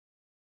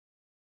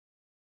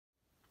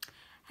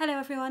Hello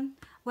everyone,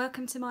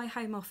 welcome to my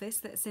home office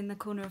that's in the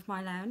corner of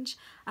my lounge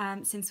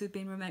since we've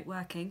been remote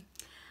working.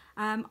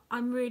 I'm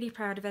really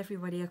proud of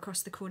everybody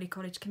across the Crawley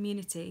College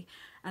community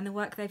and the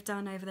work they've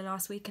done over the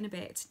last week and a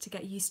bit to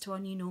get used to our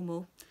new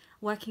normal.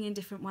 Working in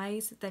different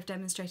ways, they've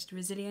demonstrated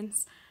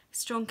resilience,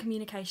 strong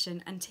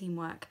communication and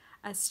teamwork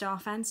as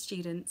staff and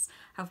students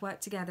have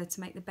worked together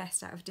to make the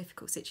best out of a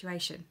difficult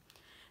situation.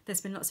 There's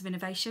been lots of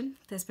innovation,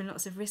 there's been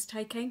lots of risk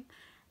taking.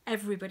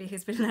 Everybody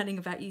has been learning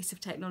about use of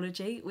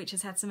technology, which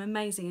has had some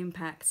amazing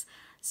impacts.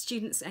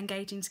 Students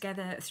engaging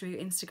together through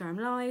Instagram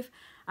Live,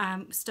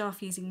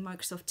 staff using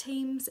Microsoft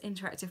Teams,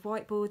 interactive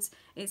whiteboards.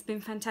 It's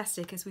been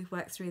fantastic as we've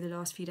worked through the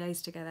last few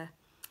days together.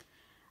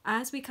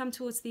 As we come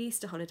towards the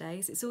Easter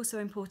holidays, it's also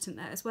important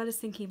that as well as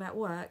thinking about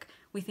work,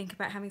 we think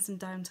about having some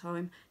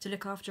downtime to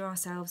look after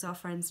ourselves, our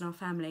friends and our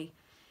family.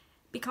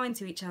 Be kind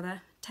to each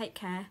other, take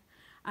care,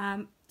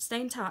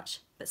 stay in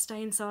touch, but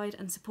stay inside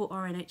and support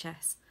our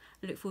NHS.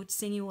 I look forward to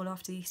seeing you all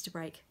after the Easter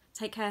break.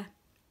 Take care.